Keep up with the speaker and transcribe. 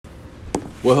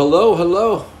Well,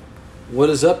 hello.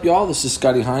 What is up, y'all? This is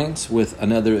Scotty Hines with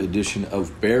another edition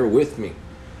of Bear With Me.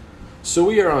 So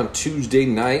we are on Tuesday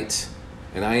night,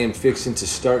 and I am fixing to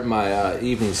start my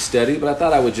evening study, but I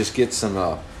thought I would just get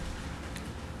some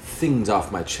things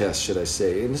off my chest, should I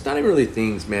say. And it's not even really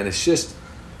things, man. It's just,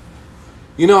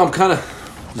 I'm kind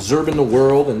of observing the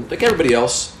world, and like everybody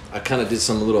else, I kind of did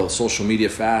some little social media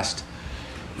fast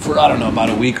for,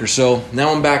 about a week or so.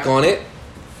 Now I'm back on it.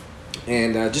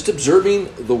 And just observing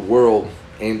the world,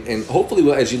 and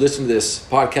hopefully as you listen to this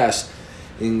podcast,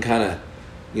 you can kind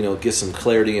of, get some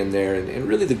clarity in there. And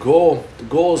really the goal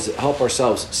is to help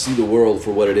ourselves see the world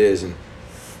for what it is. And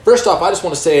first off, I just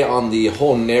want to say on the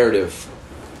whole narrative,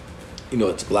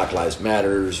 it's Black Lives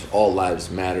Matters, all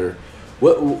lives matter.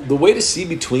 The way to see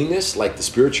between this, like the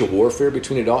spiritual warfare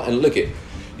between it all, and look at,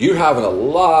 you're having a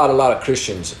lot of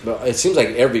Christians. It seems like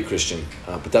every Christian,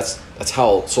 but that's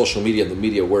how social media and the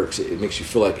media works. It makes you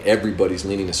feel like everybody's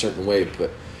leaning a certain way,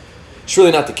 but it's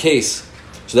really not the case.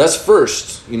 So that's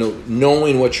first,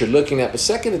 knowing what you're looking at. But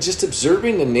second, it's just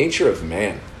observing the nature of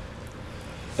man.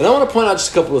 And I want to point out just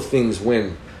a couple of things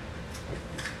when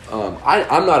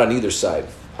I'm not on either side.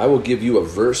 I will give you a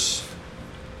verse,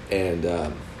 and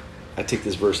I take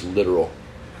this verse literal.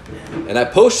 And I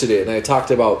posted it, and I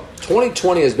talked about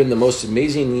 2020 has been the most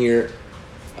amazing year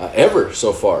ever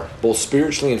so far, both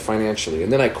spiritually and financially.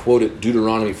 And then I quoted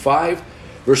Deuteronomy 5,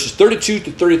 verses 32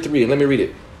 to 33, and let me read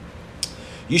it.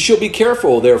 You shall be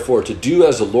careful, therefore, to do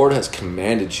as the Lord has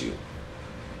commanded you.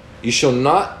 You shall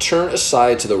not turn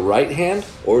aside to the right hand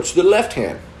or to the left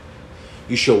hand.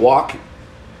 You shall walk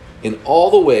in all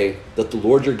the way that the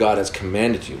Lord your God has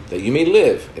commanded you, that you may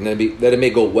live, and that it may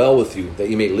go well with you, that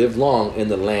you may live long in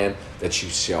the land that you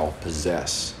shall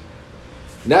possess.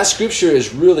 And that scripture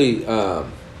has really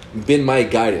been my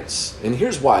guidance. And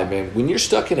here's why, man. When you're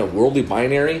stuck in a worldly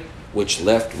binary, which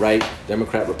left, right,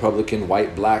 Democrat, Republican,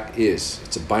 white, black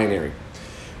it's a binary.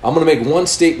 I'm going to make one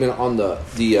statement on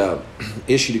the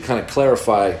issue to kind of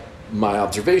clarify my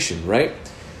observation, right?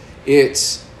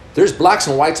 There's blacks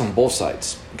and whites on both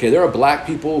sides. Okay, there are black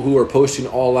people who are posting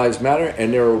all lives matter,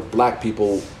 and there are black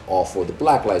people all for the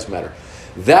Black Lives Matter.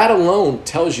 That alone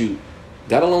tells you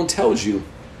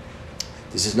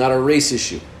this is not a race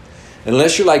issue.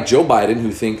 Unless you're like Joe Biden,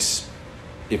 who thinks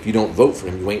if you don't vote for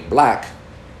him, you ain't black,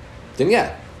 then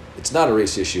yeah, it's not a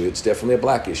race issue. It's definitely a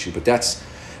black issue.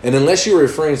 And unless you're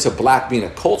referring to black being a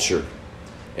culture,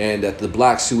 and that the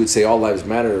blacks who would say all lives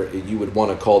matter, you would want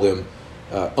to call them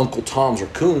Uncle Toms or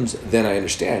Coons, then I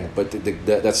understand. But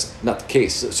that's not the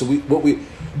case. So what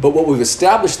we've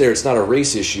established there, it's not a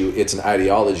race issue, it's an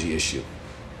ideology issue.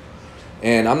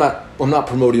 And I'm not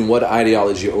promoting one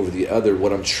ideology over the other.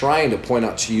 What I'm trying to point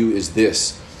out to you is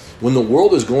this. When the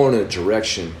world is going in a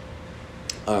direction,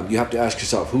 you have to ask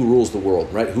yourself, who rules the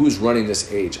world, right? Who is running this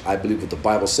age? I believe what the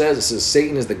Bible says. It says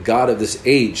Satan is the god of this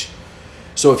age.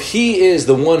 So if he is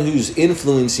the one who's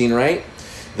influencing, right?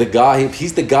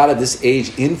 He's the god of this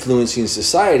age influencing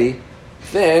society,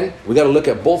 then we got to look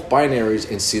at both binaries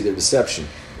and see their deception.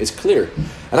 It's clear.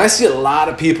 And I see a lot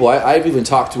of people. I've even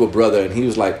talked to a brother, and he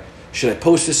was like, should I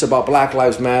post this about Black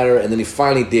Lives Matter? And then he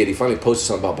finally did. He finally posted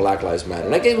something about Black Lives Matter.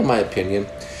 And I gave him my opinion.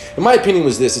 And my opinion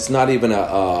was this. It's not even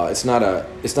it's not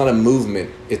a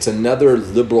movement. It's another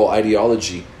liberal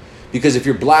ideology. Because if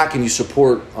you're black and you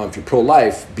support, if you're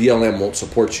pro-life, BLM won't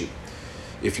support you.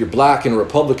 If you're black and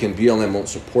Republican, BLM won't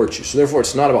support you. So therefore,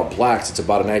 it's not about blacks. It's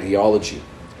about an ideology.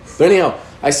 But anyhow,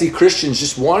 I see Christians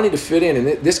just wanting to fit in.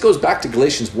 And this goes back to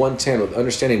Galatians 1:10 with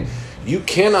understanding you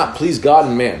cannot please God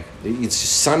and man. You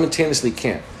just simultaneously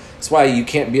can't. That's why you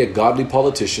can't be a godly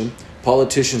politician.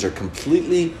 Politicians are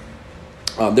completely,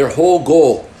 their whole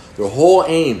goal, their whole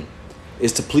aim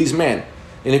is to please man.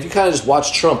 And if you kind of just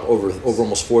watch Trump over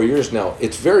almost 4 years now,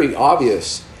 it's very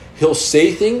obvious. He'll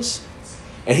say things,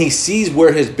 and he sees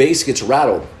where his base gets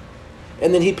rattled,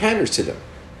 and then he panders to them.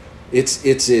 It's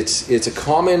a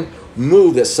common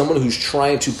move that someone who's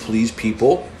trying to please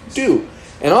people do.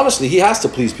 And honestly, he has to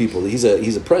please people. He's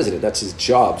a president. That's his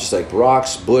job. Just like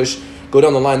Barack, Bush, go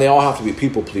down the line. They all have to be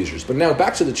people pleasers. But now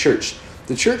back to the church.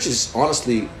 The church is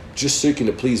honestly just seeking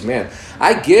to please man.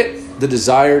 I get the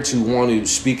desire to want to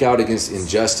speak out against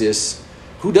injustice.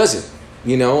 Who doesn't?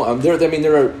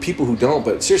 There are people who don't,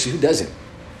 but seriously, who doesn't?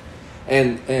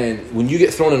 And when you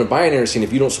get thrown in a binary saying,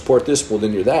 if you don't support this, well,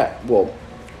 then you're that. Well,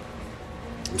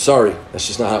 I'm sorry. That's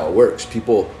just not how it works.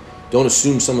 People don't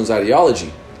assume someone's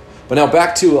ideology. But now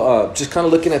back to just kind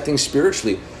of looking at things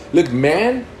spiritually. Look,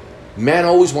 man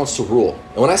always wants to rule.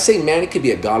 And when I say man, it could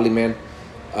be a godly man.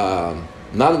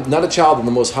 Not a child of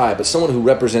the Most High, but someone who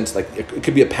represents, like, it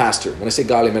could be a pastor. When I say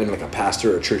godly man, I mean like a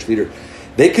pastor or a church leader.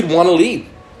 They could want to lead.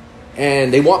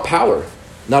 And they want power.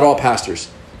 Not all pastors.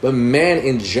 But man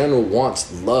in general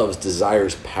wants, loves,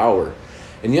 desires power.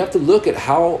 And you have to look at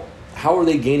how are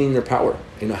they gaining their power?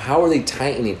 How are they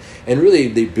tightening? And really,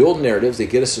 they build narratives. They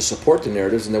get us to support the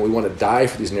narratives, and then we want to die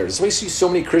for these narratives. So we see so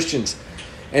many Christians,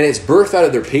 and it's birthed out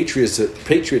of their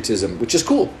patriotism, which is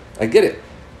cool. I get it.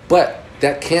 But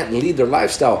that can't lead their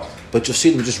lifestyle. But you'll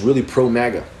see them just really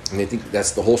pro-MAGA. And they think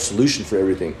that's the whole solution for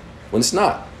everything. When it's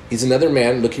not. He's another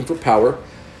man looking for power.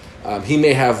 He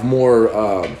may have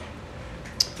more,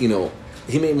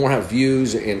 he may more have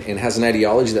views and has an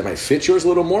ideology that might fit yours a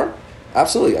little more.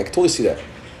 Absolutely. I can totally see that.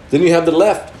 Then you have the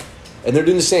left, and they're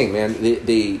doing the same, man.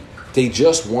 They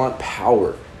just want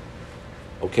power.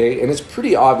 Okay? And it's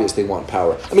pretty obvious they want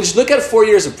power. I mean, just look at 4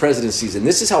 years of presidencies, and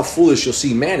this is how foolish you'll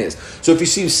see man is. So if you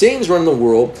see Satan's running the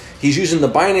world, he's using the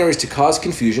binaries to cause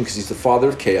confusion because he's the father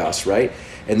of chaos, right?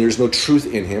 And there's no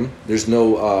truth in him. There's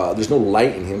no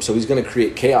light in him. So he's going to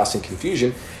create chaos and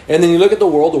confusion. And then you look at the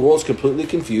world's completely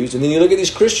confused. And then you look at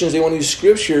these Christians, they want to use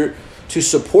scripture to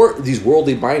support these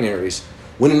worldly binaries.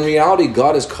 When in reality,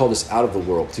 God has called us out of the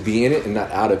world, to be in it and not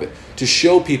out of it. To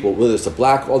show people, whether it's the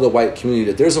black or the white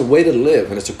community, that there's a way to live,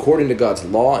 and it's according to God's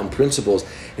law and principles,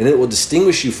 and it will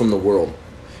distinguish you from the world.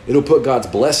 It'll put God's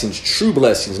blessings, true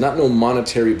blessings, not no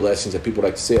monetary blessings that people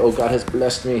like to say, oh, God has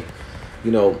blessed me.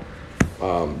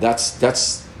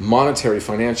 That's monetary,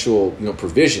 financial,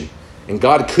 provision. And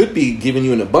God could be giving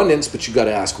you an abundance, but you got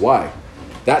to ask why.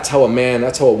 That's how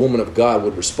a woman of God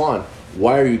would respond.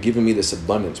 Why are you giving me this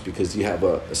abundance? Because you have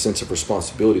a sense of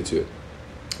responsibility to it.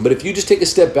 But if you just take a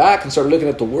step back and start looking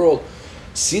at the world,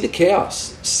 see the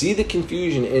chaos, see the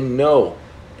confusion, and know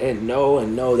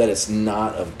that it's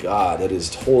not of God. That is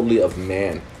totally of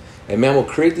man. And man will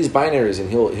create these binaries, and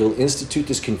he'll institute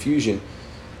this confusion,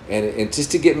 and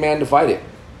just to get man divided.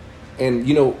 And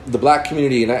the black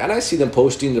community, and I see them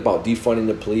posting about defunding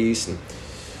the police. And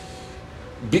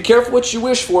be careful what you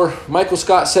wish for. Michael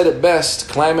Scott said it best.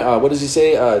 Climate. What does he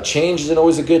say? Change isn't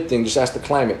always a good thing. Just ask the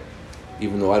climate.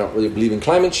 Even though I don't really believe in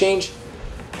climate change,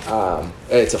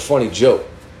 it's a funny joke,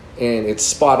 and it's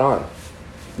spot on.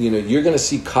 You're going to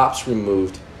see cops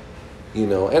removed.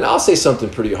 And I'll say something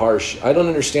pretty harsh. I don't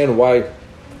understand why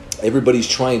everybody's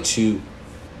trying to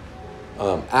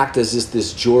act as if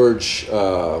this George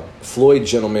Floyd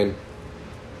gentleman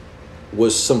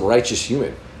was some righteous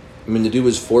human. I mean, the dude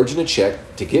was forging a check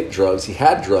to get drugs. He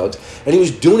had drugs, and he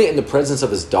was doing it in the presence of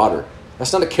his daughter.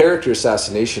 That's not a character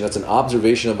assassination. That's an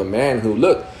observation of a man who,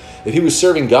 look, if he was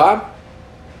serving God,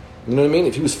 you know what I mean?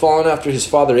 If he was following after his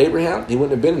father Abraham, he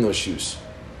wouldn't have been in those shoes.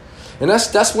 And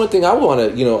that's one thing I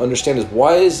want to understand is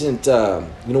why doesn't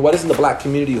the black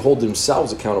community hold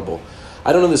themselves accountable?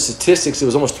 I don't know the statistics. It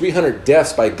was almost 300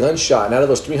 deaths by gunshot, and out of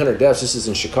those 300 deaths, this is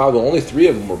in Chicago, only 3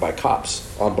 of them were by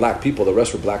cops on black people. The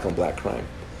rest were black on black crime.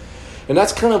 And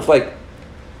that's kind of like,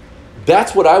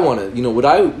 that's what I want to,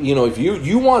 if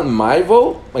you want my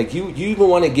vote, like you even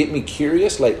want to get me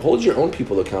curious, like hold your own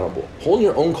people accountable. Hold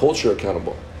your own culture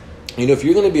accountable. If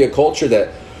you're going to be a culture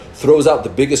that throws out the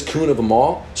biggest coon of them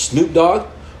all, Snoop Dogg,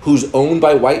 who's owned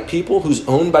by white people, who's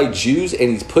owned by Jews,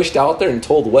 and he's pushed out there and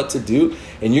told what to do,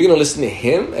 and you're going to listen to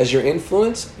him as your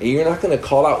influence, and you're not going to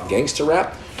call out gangster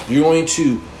rap. You're going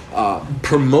to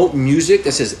promote music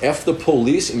that says F the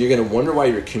police, and you're going to wonder why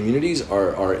your communities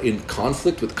are in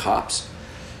conflict with cops.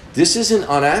 This isn't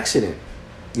on accident.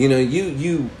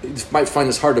 You might find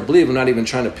this hard to believe. I'm not even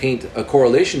trying to paint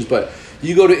correlations, but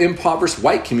you go to impoverished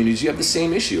white communities, you have the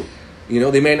same issue.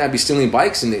 They may not be stealing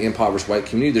bikes in the impoverished white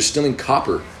community. They're stealing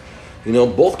copper.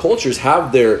 Both cultures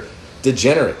have their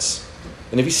degenerates.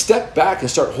 And if you step back and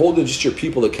start holding just your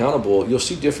people accountable, you'll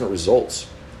see different results.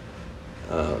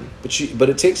 But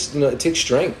it takes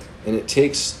strength, and it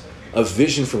takes a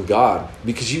vision from God,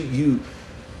 because look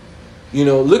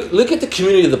at the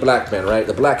community of the black man, right?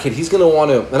 The black kid, he's going to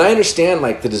want to, and I understand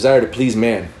like the desire to please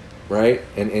man, right?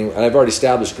 And I've already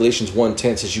established Galatians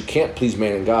 1:10 says you can't please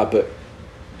man and God,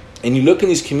 and you look in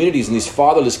these communities and these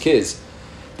fatherless kids,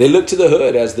 they look to the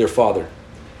hood as their father,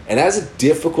 and that's a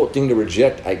difficult thing to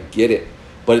reject. I get it.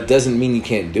 But it doesn't mean you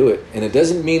can't do it. And it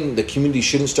doesn't mean the community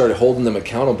shouldn't start holding them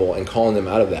accountable and calling them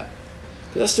out of that.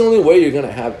 Because that's the only way you're going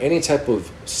to have any type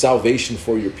of salvation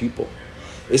for your people,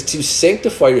 is to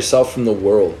sanctify yourself from the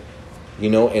world,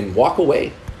 and walk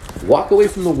away. Walk away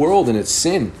from the world and its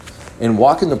sin, and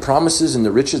walk in the promises and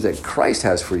the riches that Christ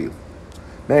has for you.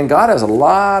 Man, God has a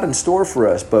lot in store for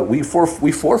us, but we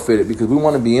forfeit it because we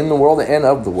want to be in the world and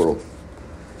of the world.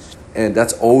 And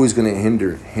that's always going to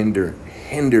hinder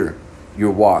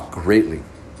your walk greatly.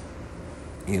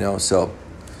 So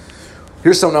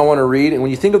here's something I want to read. And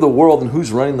when you think of the world and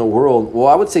who's running the world, well,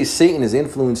 I would say Satan is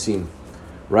influencing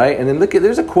right? And then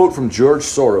there's a quote from George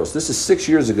Soros. This is 6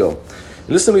 years ago.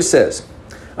 Listen to what he says.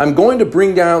 I'm going to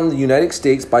bring down the United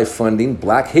States by funding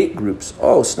black hate groups.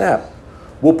 Oh, snap.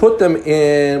 We'll put them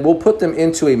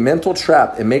into a mental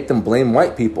trap and make them blame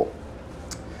white people.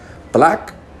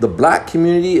 The black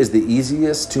community is the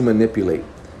easiest to manipulate.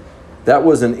 That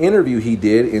was an interview he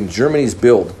did in Germany's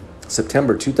Bild,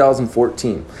 September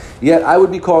 2014. Yet I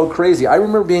would be called crazy. I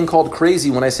remember being called crazy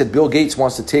when I said Bill Gates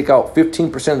wants to take out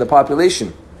 15% of the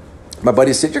population. My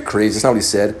buddy said, you're crazy. That's not what he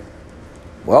said.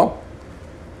 Well,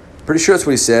 pretty sure that's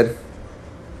what he said.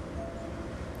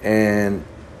 And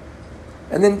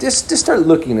then just start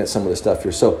looking at some of the stuff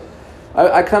here. So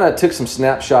I kind of took some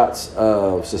snapshots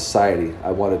of society.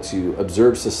 I wanted to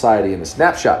observe society in a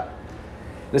snapshot.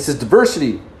 And it says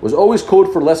diversity was always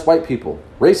code for less white people.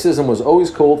 Racism was always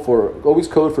code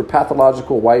for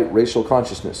pathological white racial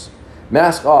consciousness.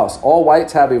 Mask off. All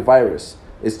whites have a virus.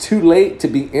 It's too late to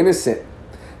be innocent.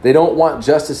 They don't want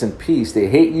justice and peace. They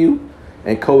hate you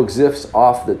and coexist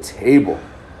off the table.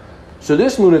 So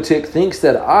this lunatic thinks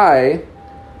that I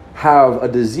have a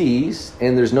disease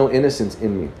and there's no innocence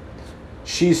in me.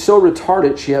 She's so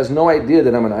retarded, she has no idea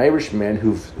that I'm an Irishman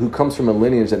who comes from a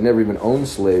lineage that never even owned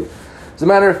slave. As a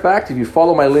matter of fact, if you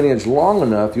follow my lineage long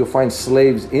enough, you'll find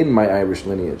slaves in my Irish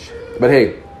lineage. But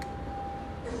hey,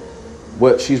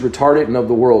 she's retarded and of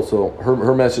the world, so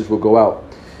her message will go out.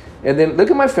 And then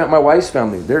look at my wife's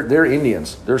family. They're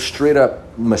Indians. They're straight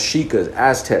up Mexicas,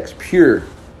 Aztecs, pure.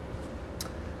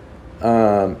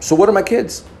 So what are my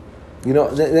kids? You know,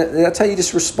 that's how you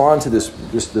just respond to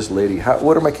this lady.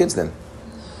 What are my kids then?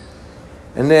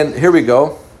 And then here we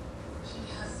go.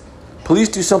 Police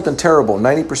do something terrible.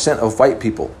 90% of white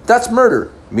people. That's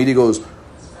murder. Media goes,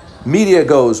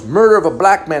 murder of a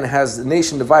black man has the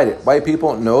nation divided. White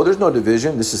people, no, there's no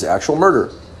division. This is actual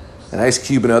murder. And Ice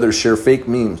Cube and others share fake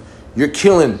memes. You're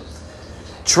killing,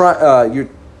 your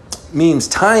memes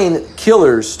tying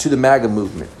killers to the MAGA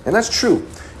movement. And that's true.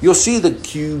 You'll see the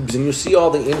Cubes and you'll see all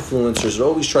the influencers that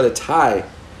always try to tie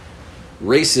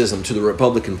racism to the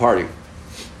Republican Party.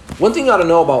 One thing you ought to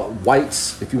know about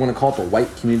whites, if you want to call it the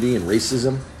white community and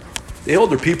racism, they hold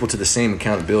their people to the same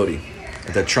accountability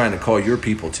that they're trying to call your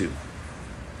people to.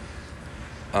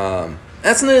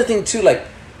 That's another thing too. Like,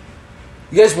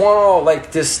 you guys want all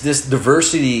like this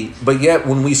diversity, but yet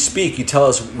when we speak, you tell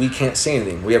us we can't say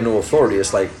anything. We have no authority.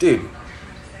 It's like, dude,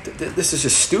 this is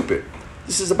just stupid.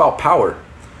 This is about power.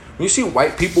 When you see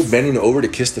white people bending over to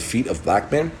kiss the feet of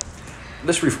black men,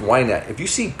 let's rewind that. If you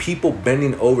see people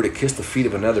bending over to kiss the feet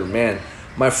of another man,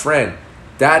 my friend,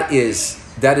 that is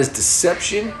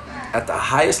deception at the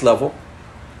highest level.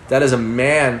 That is a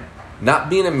man not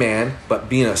being a man, but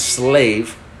being a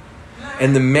slave.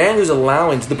 And the man who's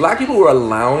the black people who are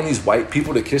allowing these white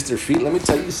people to kiss their feet, let me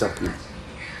tell you something.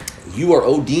 You are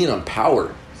ODing on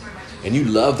power, and you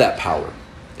love that power.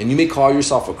 And you may call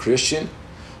yourself a Christian,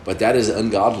 but that is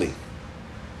ungodly.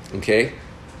 Okay?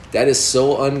 That is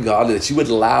so ungodly that you would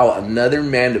allow another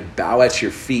man to bow at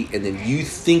your feet and then you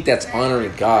think that's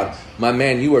honoring God. My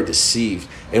man, you are deceived.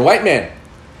 And white man,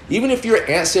 even if your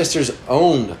ancestors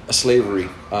owned a slavery,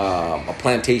 a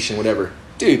plantation, whatever,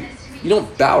 dude, you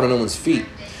don't bow to no one's feet.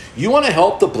 You want to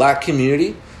help the black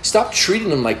community? Stop treating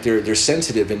them like they're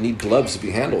sensitive and need gloves to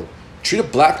be handled. Treat a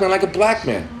black man like a black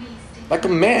man, like a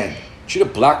man. Treat a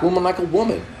black woman like a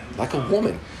woman, like a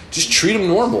woman. Just treat them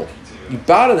normal. You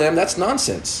bow to them, that's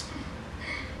nonsense.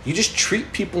 You just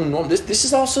treat people normal. This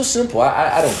is all so simple.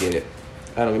 I don't get it.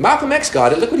 I don't get it. Malcolm X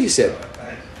got it. Look what he said.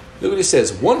 Look what he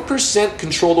says. 1%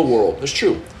 control the world. That's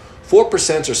true.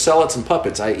 4% are zealots and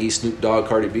puppets, i.e. Snoop Dogg,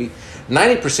 Cardi B.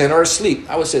 90% are asleep.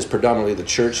 I would say it's predominantly the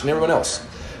church and everyone else.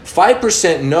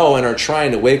 5% know and are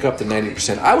trying to wake up the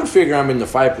 90%. I would figure I'm in the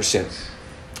 5%.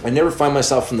 I never find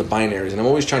myself in the binaries, and I'm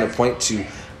always trying to point to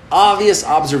obvious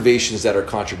observations that are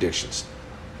contradictions.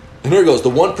 And here it goes. The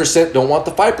 1% don't want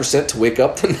the 5% to wake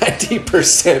up the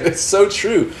 90%. It's so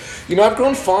true. You know, I've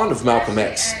grown fond of Malcolm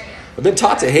X. I've been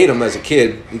taught to hate him as a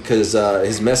kid because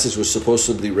his message was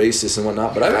supposedly racist and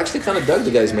whatnot, but I've actually kind of dug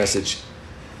the guy's message.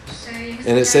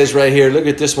 And it says right here, look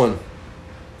at this one.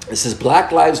 It says,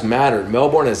 Black Lives Matter.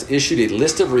 Melbourne has issued a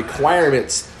list of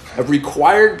requirements of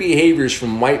required behaviors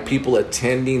from white people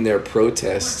attending their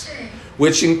protests,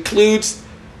 which includes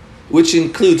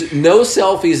no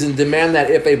selfies, and demand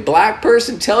that if a black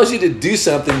person tells you to do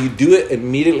something, you do it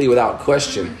immediately without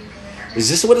question. Is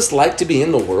this what it's like to be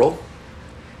in the world?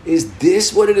 Is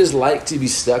this what it is like to be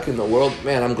stuck in the world?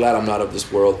 Man, I'm glad I'm not of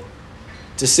this world.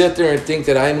 To sit there and think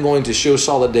that I'm going to show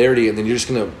solidarity and then you're just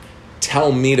going to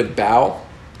tell me to bow?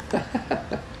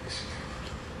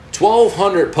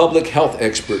 1,200 public health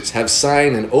experts have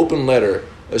signed an open letter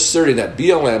asserting that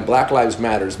BLM, Black Lives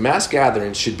Matters, mass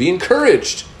gatherings should be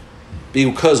encouraged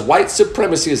because white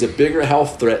supremacy is a bigger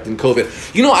health threat than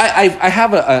COVID. You know, I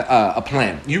have a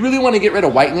plan. You really want to get rid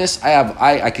of whiteness?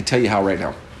 I could tell you how right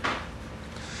now.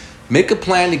 Make a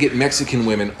plan to get Mexican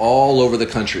women all over the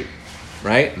country,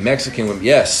 right? Mexican women,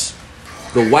 yes.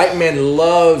 The white man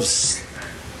loves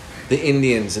the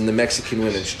Indians and the Mexican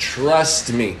women.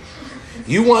 Trust me.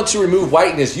 You want to remove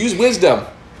whiteness, use wisdom.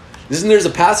 There's a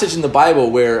passage in the Bible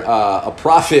where a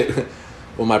prophet,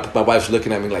 well, my wife's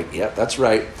looking at me like, yeah, that's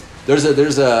right. There's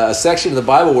a section in the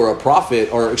Bible where a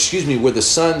prophet, where the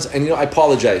sons, and I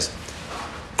apologize.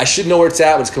 I should know where it's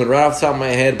at, but it's coming right off the top of my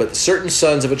head, but certain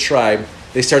sons of a tribe,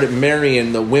 they started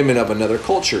marrying the women of another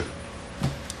culture.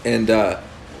 And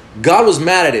God was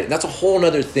mad at it. That's a whole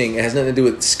other thing. It has nothing to do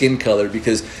with skin color,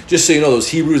 because just so you know, those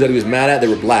Hebrews that he was mad at, they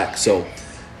were black. So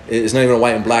it's not even a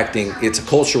white and black thing. It's a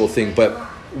cultural thing. But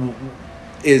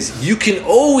you can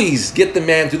always get the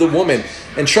man through the woman.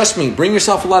 And trust me, bring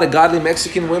yourself a lot of godly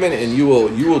Mexican women, and you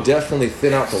will definitely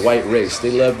thin out the white race.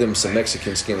 They love them some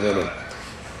Mexican skin women.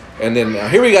 And then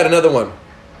here we got another one.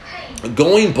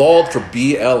 Going bald for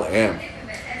BLM.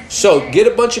 So get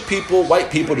a bunch of people,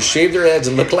 white people, to shave their heads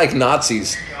and look like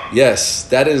Nazis. Yes,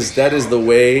 that is the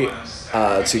way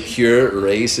to cure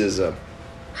racism.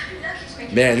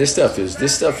 Man, this stuff's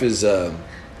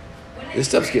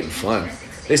getting fun.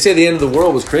 They say the end of the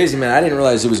world was crazy, man. I didn't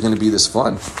realize it was going to be this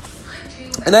fun.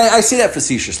 And I say that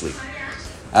facetiously.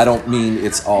 I don't mean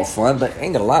it's all fun, but I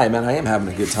ain't gonna lie, man. I am having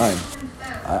a good time.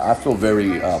 I feel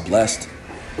very blessed,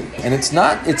 and it's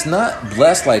not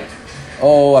blessed like,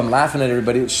 oh, I'm laughing at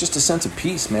everybody. It's just a sense of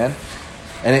peace, man.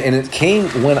 And it came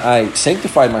when I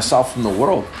sanctified myself from the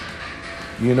world.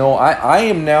 I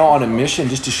am now on a mission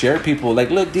just to share people. Like,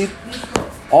 look, dude,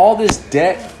 all this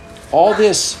debt,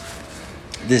 this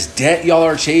debt y'all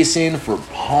are chasing for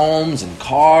homes and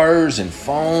cars and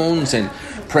phones and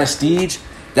prestige,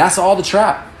 that's all the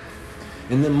trap.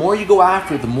 And the more you go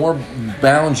after it, the more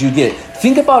bound you get.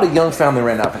 Think about a young family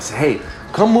right now. If I say, hey,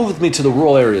 come move with me to the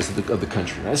rural areas of the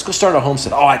country. Let's go start a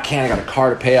homestead. Oh, I can't. I got a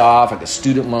car to pay off. I got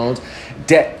student loans.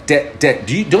 Debt.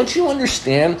 Don't you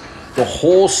understand? The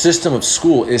whole system of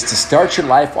school is to start your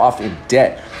life off in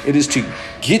debt. It is to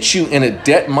get you in a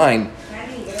debt mindset.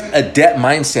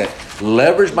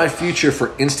 Leverage my future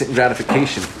for instant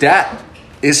gratification. That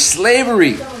is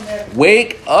slavery.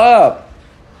 Wake up.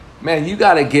 Man, you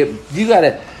gotta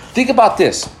think about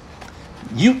this.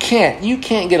 You can't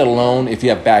get a loan if you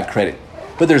have bad credit.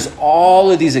 But there's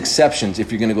all of these exceptions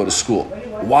if you're gonna go to school.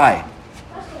 Why?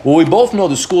 Well, we both know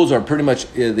the schools are pretty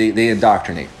much, they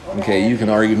indoctrinate. Okay, you can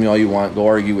argue with me all you want. Go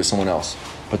argue with someone else.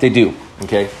 But they do.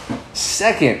 Okay.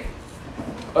 Second,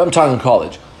 I'm talking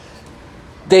college.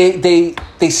 They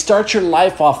start your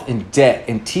life off in debt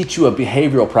and teach you a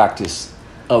behavioral practice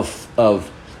of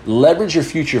leverage your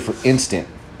future for instant,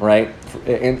 right?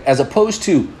 And as opposed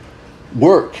to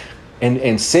work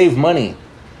and save money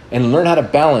and learn how to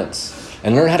balance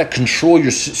and learn how to control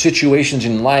your situations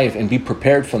in life and be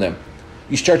prepared for them.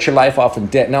 You start your life off in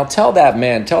debt. Now tell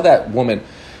that woman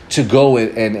to go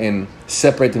and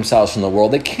separate themselves from the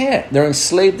world. They can't. They're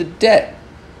enslaved to debt.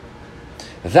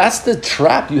 That's the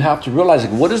trap you have to realize.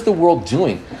 Like, what is the world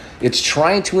doing? It's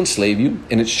trying to enslave you,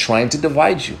 and it's trying to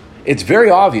divide you. It's very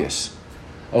obvious.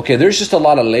 Okay, there's just a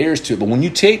lot of layers to it. But when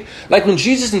you when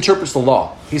Jesus interprets the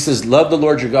law, he says, love the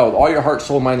Lord your God with all your heart,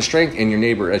 soul, mind, and strength, and your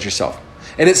neighbor as yourself.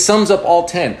 And it sums up all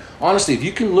 10. Honestly, if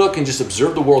you can look and just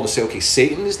observe the world and say, okay,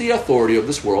 Satan is the authority of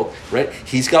this world, right?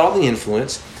 He's got all the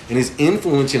influence, and he's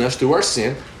influencing us through our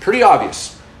sin. Pretty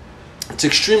obvious. It's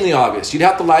extremely obvious. You'd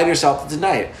have to lie to yourself to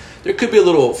deny it. There could be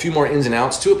a few more ins and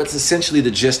outs to it, but it's essentially the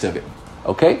gist of it.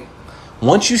 Okay?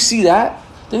 Once you see that,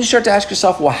 then you start to ask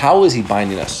yourself, well, how is he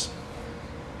binding us?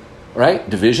 Right?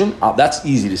 Division? That's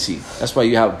easy to see. That's why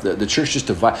you have the church just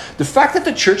divided. The fact that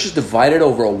the church is divided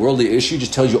over a worldly issue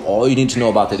just tells you all you need to know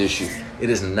about that issue.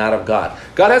 It is not of God.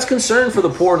 God has concern for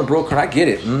the poor and the broken. I get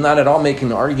it. I'm not at all making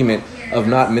the argument of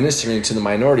not ministering to the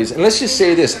minorities. And let's just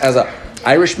say this. As an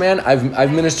Irish man,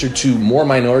 I've ministered to more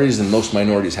minorities than most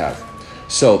minorities have.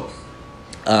 So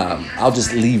I'll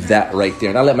just leave that right there.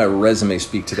 And I'll let my resume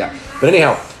speak to that. But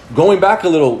anyhow, going back a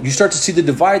little, you start to see the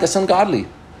divide that's ungodly.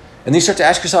 And then you start to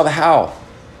ask yourself, how?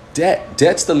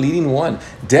 Debt's the leading one.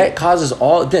 Debt causes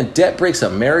debt breaks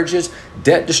up marriages.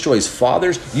 Debt destroys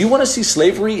fathers. You want to see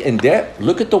slavery and debt?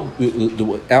 Look at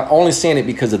I'm only saying it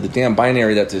because of the damn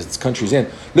binary that this country's in.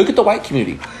 Look at the white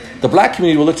community. The black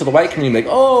community will look to the white community and be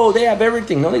like, oh, they have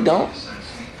everything. No, they don't.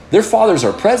 Their fathers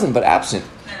are present but absent.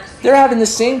 They're having the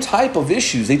same type of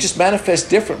issues. They just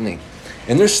manifest differently.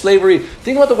 And there's slavery.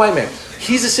 Think about the white man.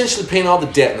 He's essentially paying all the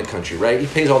debt in the country, right? He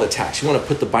pays all the tax. You want to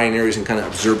put the binaries and kind of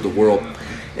observe the world.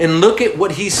 And look at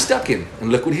what he's stuck in. And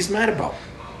look what he's mad about.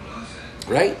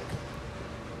 Right?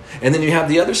 And then you have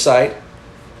the other side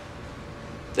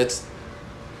that's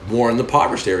more in the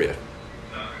impoverished area.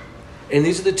 And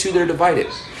these are the two that are divided.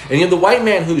 And you have the white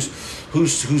man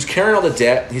who's carrying all the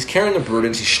debt. He's carrying the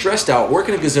burdens. He's stressed out,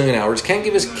 working a gazillion hours. Can't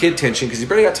give his kid attention because he's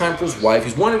barely got time for his wife.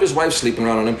 He's wondering if his wife's sleeping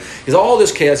around on him. He's all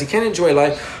this chaos. He can't enjoy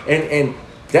life. And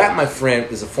that, my friend,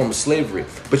 is a form of slavery.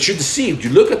 But you're deceived.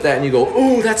 You look at that and you go,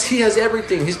 oh, he has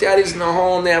everything. His daddy's in the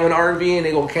home. They have an RV and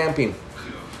they go camping.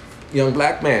 Young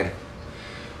black man,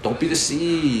 don't be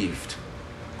deceived.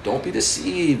 Don't be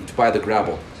deceived by the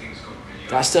grabble.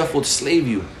 That stuff will slave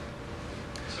you.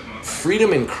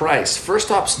 Freedom in Christ.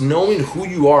 First off, knowing who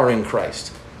you are in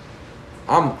Christ.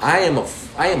 I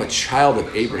am a child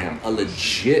of Abraham, a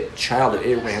legit child of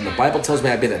Abraham. The Bible tells me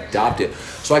I've been adopted.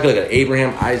 So I can look at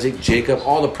Abraham, Isaac, Jacob,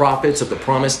 all the prophets of the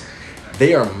promise.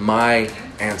 They are my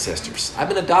ancestors. I've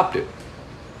been adopted,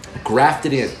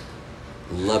 grafted in.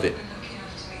 Love it.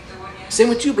 Same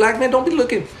with you, black man. Don't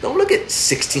look at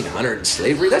 1600 and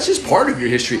slavery. That's just part of your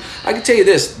history. I can tell you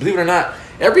this, believe it or not,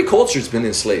 every culture's been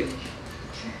enslaved.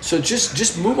 So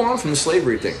just move on from the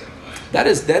slavery thing. That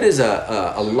is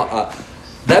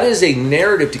a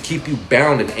narrative to keep you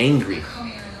bound and angry.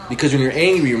 Because when you're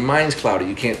angry, your mind's clouded.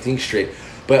 You can't think straight.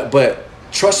 But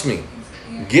trust me,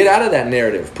 get out of that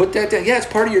narrative. Put that down. Yeah, it's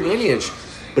part of your lineage.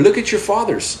 But look at your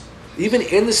fathers. Even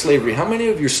in the slavery, how many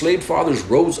of your slave fathers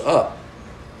rose up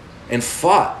and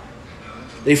fought?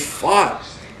 They fought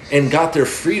and got their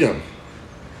freedom.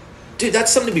 Dude,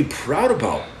 that's something to be proud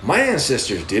about. My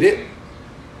ancestors did it.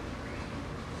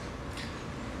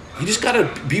 You just got to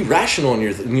be rational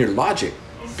in your logic.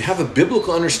 Have a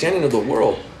biblical understanding of the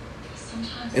world.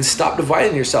 And stop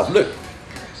dividing yourself. Look,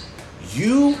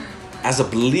 you as a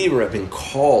believer have been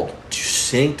called to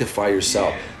sanctify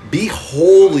yourself. Be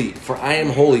holy, for I am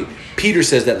holy. Peter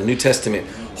says that in the New Testament.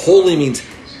 Holy means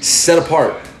set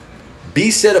apart.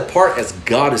 Be set apart as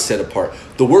God is set apart.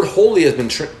 The word holy has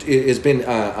been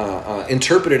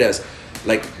interpreted as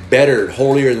like better,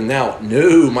 holier than thou.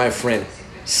 No, my friend,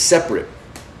 separate.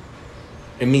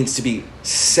 It means to be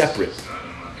separate.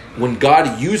 When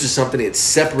God uses something, it's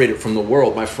separated from the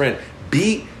world. My friend,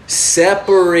 be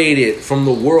separated from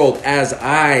the world as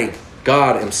I,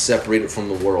 God, am separated from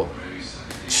the world.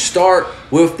 Start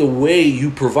with the way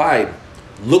you provide.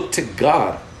 Look to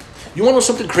God. You want to know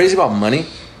something crazy about money?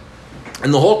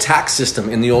 And the whole tax system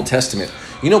in the Old Testament.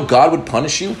 You know God would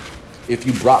punish you if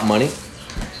you brought money.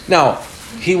 Now,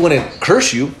 he wouldn't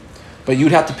curse you, but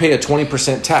you'd have to pay a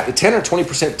 20% tax, a 10 or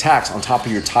 20% tax on top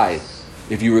of your tithe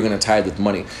if you were going to tithe with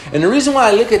money. And the reason why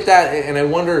I look at that and I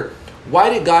wonder, why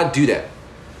did God do that?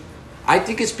 I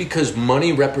think it's because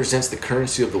money represents the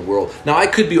currency of the world. Now, I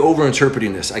could be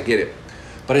overinterpreting this. I get it.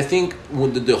 But I think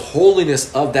the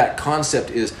holiness of that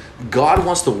concept is God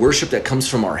wants the worship that comes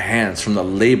from our hands, from the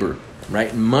labor,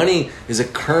 right? Money is a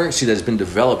currency that's been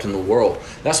developed in the world.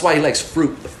 That's why he likes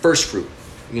fruit, the first fruit,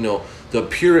 the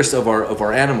purest of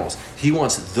our animals. He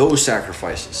wants those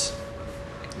sacrifices.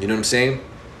 You know what I'm saying?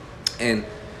 And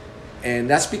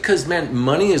that's because, man,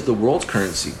 money is the world's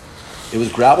currency. It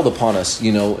was grabbled upon us, I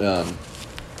don't know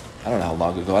how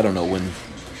long ago. I don't know when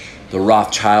the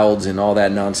Rothschilds and all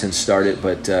that nonsense started,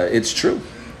 but it's true.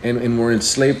 And we're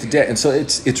enslaved to debt. And so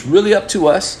it's really up to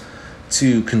us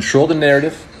to control the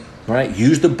narrative, right?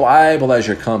 Use the Bible as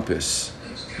your compass.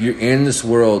 You're in this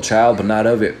world, child, but not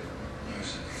of it.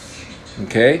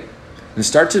 Okay? And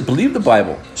start to believe the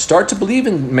Bible. Start to believe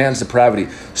in man's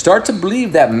depravity. Start to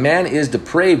believe that man is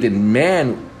depraved and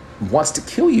man wants to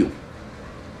kill you.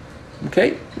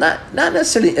 Okay? Not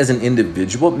necessarily as an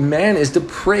individual. Man is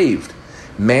depraved.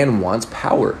 Man wants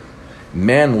power.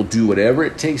 Man will do whatever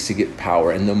it takes to get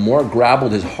power. And the more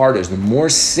grabbled his heart is, the more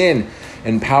sin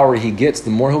and power he gets, the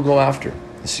more he'll go after.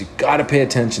 So you got to pay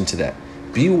attention to that.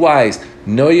 Be wise.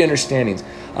 Know your understandings.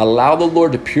 Allow the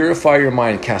Lord to purify your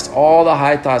mind. Cast all the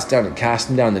high thoughts down and cast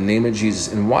them down in the name of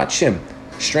Jesus. And watch him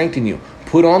strengthen you.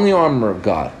 Put on the armor of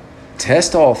God.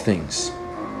 Test all things.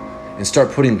 And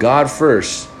start putting God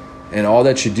first in all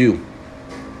that you do.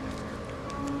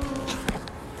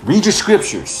 Read your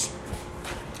scriptures.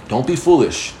 Don't be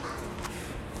foolish.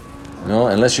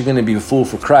 Unless you're going to be a fool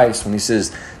for Christ when he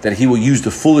says that he will use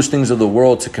the foolish things of the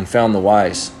world to confound the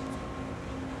wise.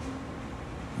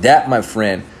 That, my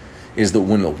friend, is that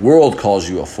when the world calls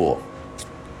you a fool.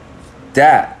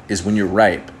 That is when you're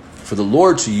ripe for the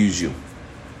Lord to use you.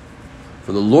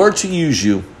 For the Lord to use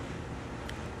you,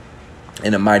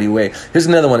 in a mighty way. Here's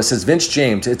another one. It says, Vince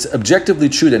James, it's objectively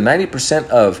true that 90%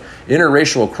 of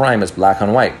interracial crime is black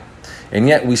on white. And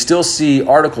yet we still see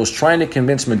articles trying to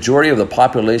convince majority of the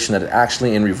population that it's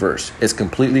actually in reverse. It's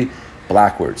completely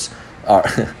backwards.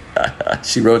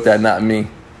 She wrote that, not me.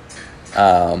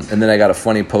 And then I got a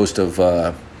funny post of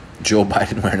Joe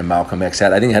Biden wearing a Malcolm X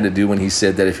hat. I think it had to do when he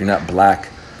said that if you're not black.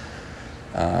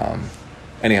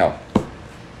 Anyhow,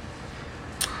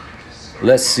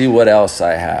 let's see what else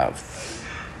I have.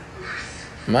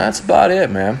 That's about it,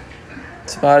 man.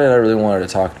 That's about it I really wanted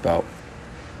to talk about.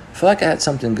 I feel like I had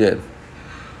something good.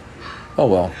 Oh,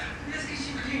 well.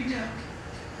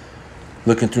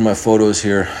 Looking through my photos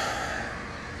here.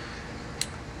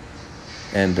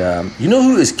 And you know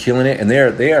who is killing it? And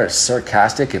they are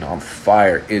sarcastic and on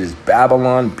fire. It is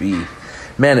Babylon Bee.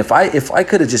 Man, if I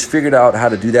could have just figured out how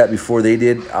to do that before they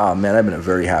did, oh, man, I've been a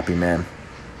very happy man.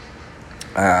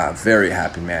 Very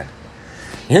happy man.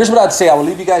 Here's what I'd say. I will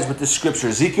leave you guys with this scripture,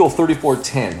 Ezekiel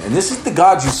 34:10. And this is the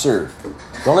God you serve.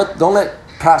 Don't let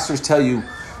pastors tell you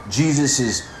Jesus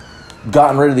has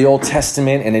gotten rid of the Old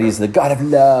Testament and that he's the God of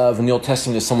love and the Old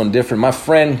Testament is someone different. My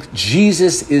friend,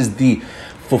 Jesus is the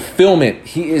fulfillment.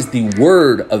 He is the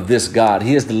word of this God.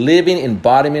 He is the living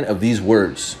embodiment of these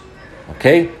words.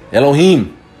 Okay?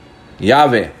 Elohim,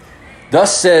 Yahweh.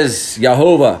 Thus says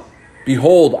Jehovah,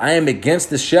 behold, I am against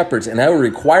the shepherds, and I will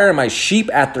require my sheep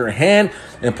at their hand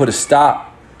and put a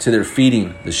stop to their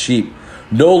feeding the sheep.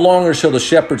 No longer shall the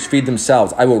shepherds feed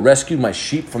themselves. I will rescue my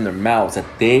sheep from their mouths, that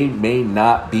they may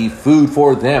not be food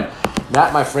for them.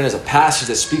 That, my friend, is a passage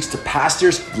that speaks to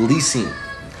pastors fleecing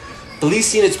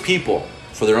its people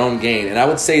for their own gain. And I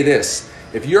would say this,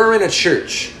 if you're in a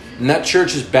church and that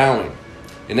church is bowing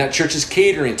and that church is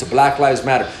catering to Black Lives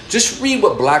Matter, just read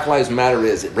what Black Lives Matter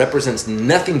is. It represents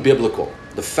nothing biblical.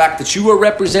 The fact that you are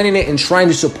representing it and trying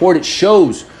to support it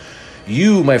shows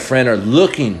you, my friend, are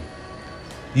looking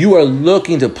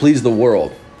to please the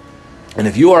world. And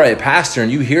if you are a pastor and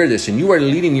you hear this and you are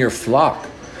leading your flock,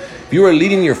 if you are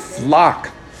leading your flock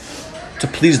to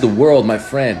please the world, my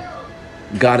friend,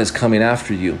 God is coming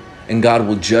after you and God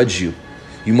will judge you.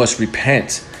 You must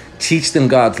repent. Teach them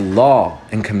God's law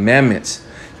and commandments.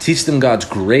 Teach them God's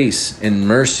grace and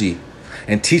mercy,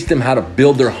 and teach them how to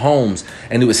build their homes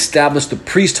and to establish the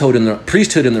priesthood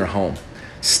in their home.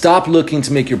 Stop looking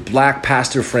to make your black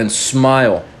pastor friends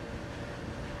smile.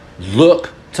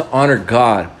 Look to honor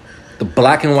God. The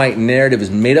black and white narrative is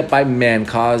made up by man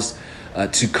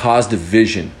to cause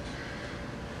division.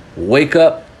 Wake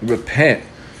up, repent,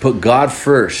 put God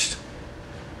first.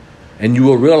 And you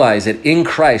will realize that in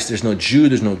Christ, there's no Jew,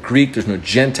 there's no Greek, there's no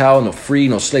Gentile, no free,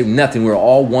 no slave, nothing. We're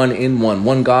all one in one.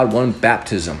 One God, one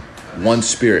baptism, one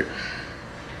Spirit.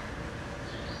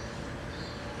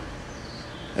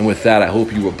 And with that, I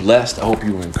hope you were blessed. I hope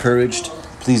you were encouraged.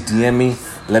 Please DM me.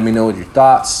 Let me know your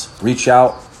thoughts. Reach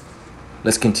out.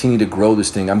 Let's continue to grow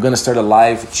this thing. I'm going to start a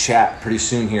live chat pretty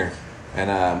soon here. And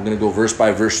I'm going to go verse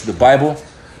by verse through the Bible.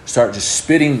 Start just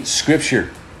spitting scripture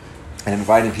and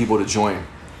inviting people to join.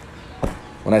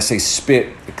 When I say spit,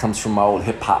 it comes from my old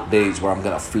hip-hop days where I'm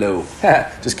going to flow.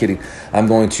 Just kidding. I'm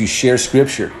going to share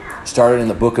scripture. Started in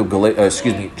the book of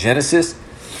Genesis.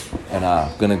 And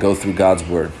I'm going to go through God's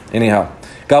word. Anyhow,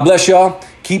 God bless y'all.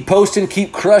 Keep posting,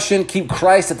 keep crushing, keep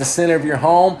Christ at the center of your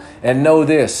home. And know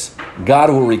this,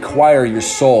 God will require your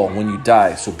soul when you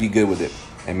die. So be good with it.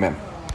 Amen.